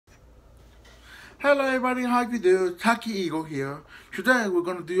Hello everybody, how you doing? Taki Eagle here. Today we're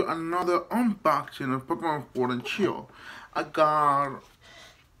gonna do another unboxing of Pokemon Sword and Shield. I got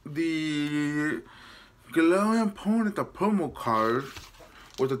the Galarian Ponyta promo card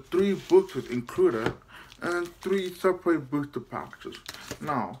with the 3 boosters included and 3 separate booster packages.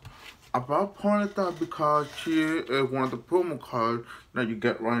 Now, about Ponyta, because she is one of the promo cards that you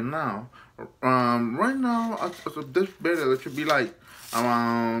get right now. Right now, as of this video, it should be like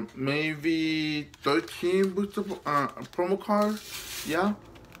around maybe 13 booster promo cards. Yeah,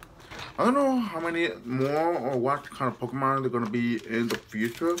 I don't know how many more or what kind of Pokemon they're gonna be in the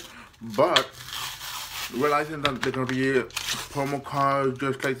future, but realizing that they're gonna be promo cards,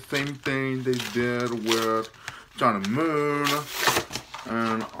 just like the same thing they did with Sun and Moon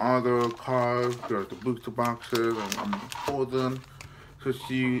and other cards, there's the booster boxes, and I'm holding to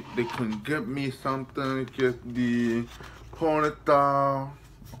see they can get me something, get the Ponyta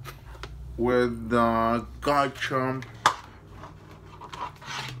with the Garchomp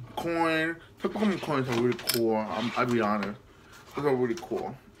coin. The Pokemon coins are really cool, I'll be honest. Those are really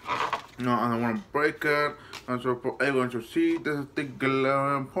cool. No, I don't want to break it. And so for everyone to see, this is the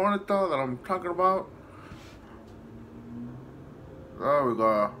Galarian Ponyta that I'm talking about. There we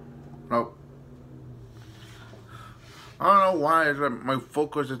go. Nope. I don't know why my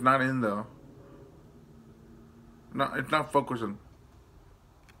focus is not in there. No, it's not focusing.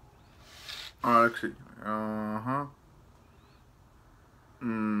 Oh, let's see.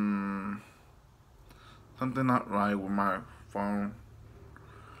 Something not right with my phone.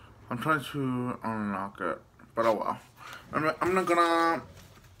 I'm trying to unlock it, but oh well. I'm not gonna.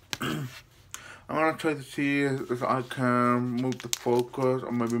 I'm gonna try to see if I can move the focus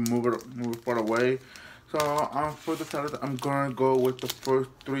or maybe move it far away. So for the start, I'm gonna go with the first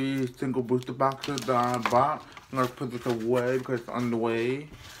 3 single booster boxes that I bought. I'm gonna put this away because it's on the way.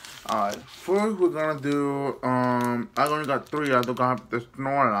 Alright, first we're gonna do I only got 3. I don't got the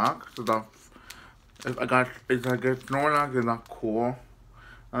Snorlax, so that if I get Snorlax, it's not cool.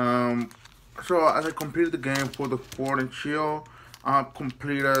 So as I completed the game for the Sword and Shield, I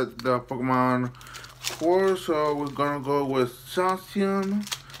completed the Pokemon 4, so we're gonna go with Zacian.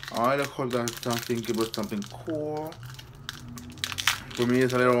 Alright, let's hope that Zacian give us something cool. For me,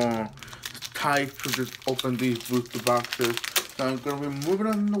 it's a little tight to just open these booster boxes, so I'm gonna be moving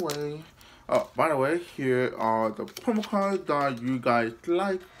on the way. Oh, by the way, here are the promo cards that you guys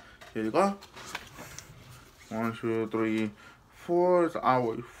like. Here you go. 1, 2, 3, 4. It's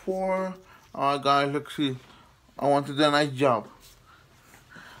our 4. Alright, guys, let's see. I want to do a nice job.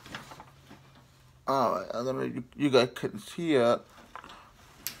 Alright, I don't know if you guys can see it.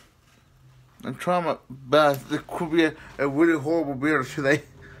 I'm trying my best. This could be a really horrible video today.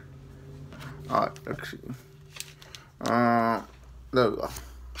 Alright, let's see. There we go.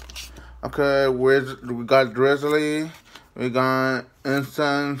 Okay, we got Drizzly, we got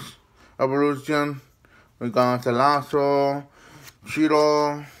Incense Evolution, we got Salasso,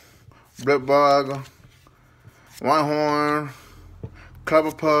 Cheeto, Blipbug, Whitehorn,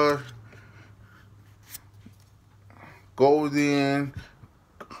 Cleverpuss, Golden,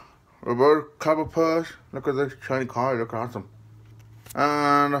 Reverse Cleverpuss. Look at this shiny card, look awesome.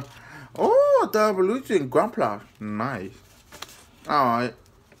 And oh, the Evolution Grandpla, nice. Alright,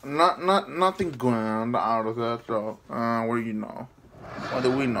 nothing grand out of that. So what do you know? What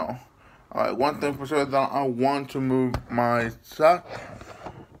do we know? Alright, one thing for sure that I want to move my set,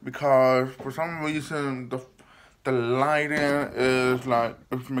 because for some reason the lighting is like,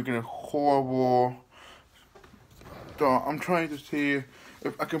 it's making it horrible. So I'm trying to see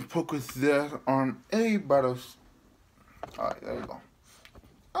if I can focus this on a better. Alright, there you go.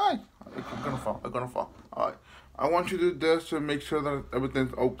 Alright, it's gonna fall. Alright, I want you to do this to make sure that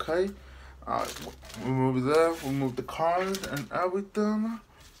everything's okay. Alright, we move this, we move the cards and everything.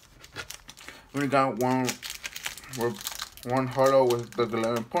 We got one hurdle with the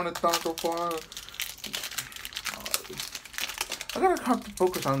Galarian Ponyta so far. I gotta have to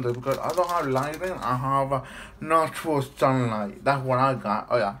focus on this because I don't have lighting. I have natural sunlight. That's what I got.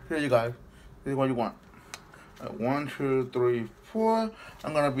 Oh yeah, here you guys. This is what you want. 1, 2, 3, 4.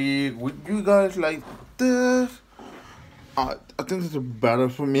 I'm gonna be with you guys like this. I think this is better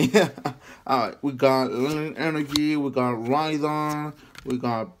for me. Alright, we got Linen Energy, we got Rhydon, we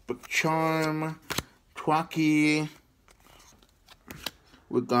got Big Charm, Twacky,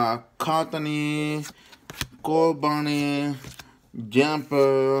 we got Cottony, Gold Bunny,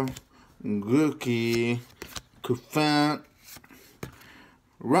 Jumper, Gookie, Kufant,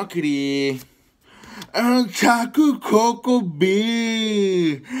 Rockety, and Tapu Koko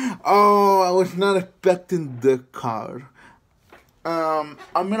B. Oh, I was not expecting the card.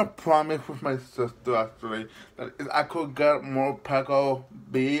 I made a promise with my sister actually that if I could get more Peko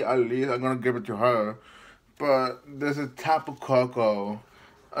B, at least I'm gonna give it to her. But this is Tapu Koko.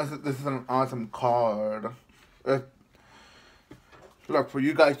 This is an awesome card. Uh, Look, for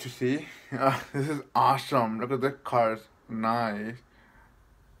you guys to see, this is awesome. Look at this card, nice.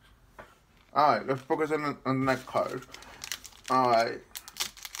 Alright, let's focus on the next card. Alright,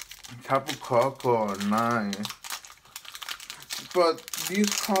 Tapu Koko, nice. But these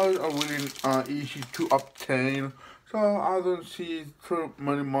cards are really easy to obtain, so I don't see too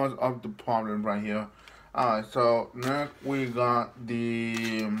many much of the problem right here. Alright, so next we got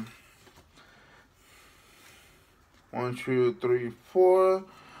the 1, 2, 3, 4.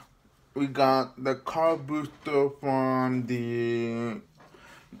 We got the card booster from the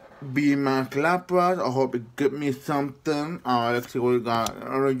B-Max Lapras. I hope it give me something. Let's see what we got.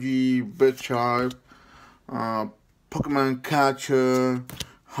 Energy, Big Sharp, Pokemon Catcher,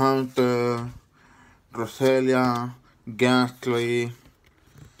 Hunter, Roselia, Ghastly,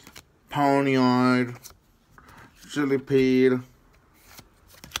 Ponyard, Chillipede,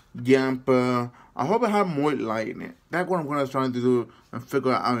 Yamper. I hope I have more light in it. That's what I'm going to try to do and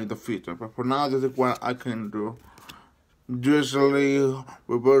figure out in the future. But for now, this is what I can do. Drizzly,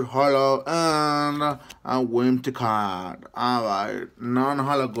 Reverse Hollow, and a Winter card. Alright,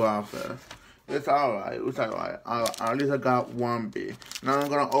 non-holographic. It's alright, it's alright. At least I got 1B. Now I'm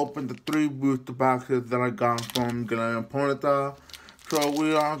going to open the 3 booster boxes that I got from Galarian Ponyta. So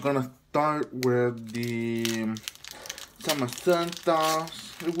we are going to start with the Summer Sunstars.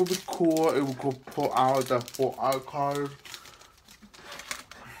 It would be cool if we could pull out the 4-art card.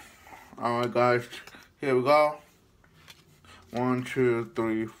 Alright guys, here we go. 1, 2,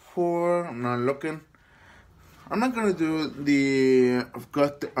 3, 4. I'm not looking. I'm not gonna do the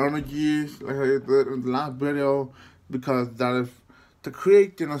energies like I did in the last video because that is to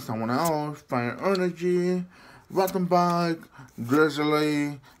create someone else. Fire Energy, Rotten Bike,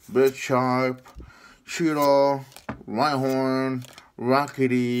 Drizzly, Bit Sharp, Cheeto, Rhyhorn,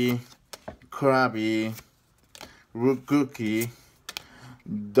 Rockety, Krabby, Rookie,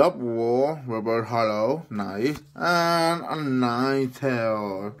 Double Rubber Hollow, nice, and a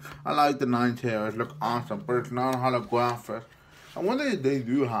Ninetales. I like the Ninetales, look awesome, but it's not holographic. I wonder if they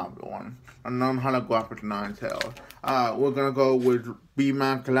do have one, a non-holographic Ninetales. We're gonna go with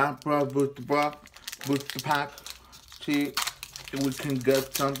B-Max Lapras Booster Pack. See if we can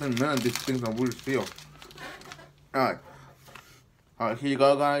get something. Man, these things are really steel. Alright, here you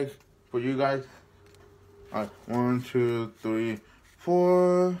go, guys. For you guys. Alright, 1, 2, 3,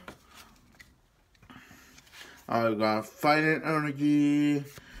 4. I got Fighting Energy,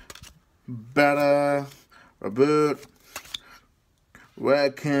 Better, Reboot,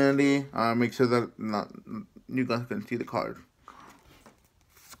 Red Candy. Make sure that you guys can see the card.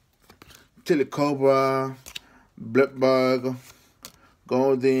 Chili Cobra, Blipbug,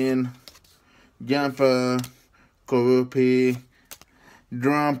 Golden, Jumper, Korupi,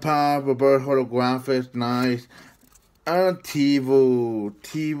 Drum Pop, Reverse Holographics, nice. And Tivo.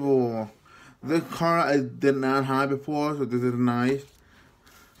 This card I did not have before, so this is nice.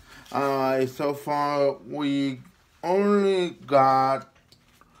 So far we only got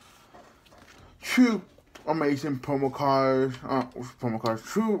 2 amazing promo cards.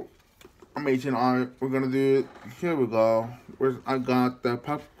 2 amazing art. We're gonna do it. Here we go. I got the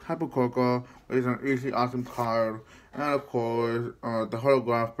Tapu Koko, which is an easy awesome card, and of course the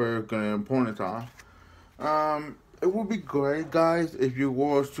holographic Galarian Ponyta. It would be great, guys, if you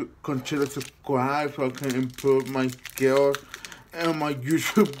were to consider subscribe so I can improve my skills and my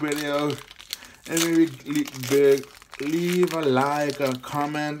YouTube videos. And maybe leave a like, a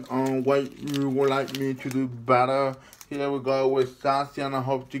comment on what you would like me to do better. Here we go with Sassy, and I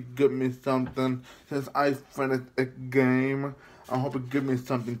hope you give me something since I finished a game. I hope it give me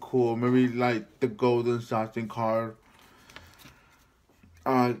something cool, maybe like the golden Sassy card.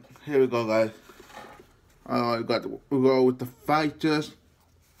 Here we go, guys. We go with the Fighters,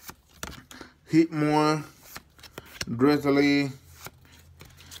 Heatmore, Drizzly,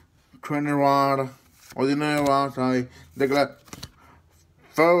 Training Rod, Ordinary Rod, they got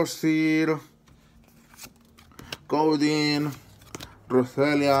Ferroseed, Golden,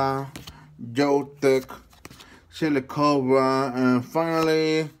 Roselia, Joltik, Chili Cobra, and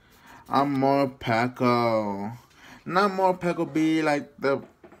finally, Morpeko. Not Morpeko be like the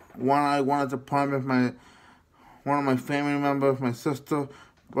one I wanted to promise one of my family members, my sister,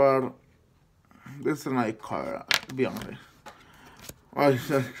 but this is a nice card, to be honest. Oh,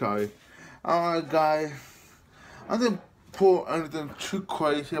 sorry. Alright, guys. I didn't pull anything too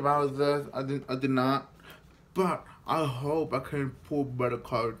crazy about this. I did not. But I hope I can pull better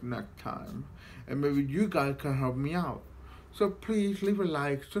cards next time. And maybe you guys can help me out. So please leave a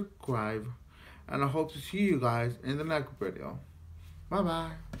like, subscribe, and I hope to see you guys in the next video. Bye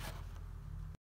bye.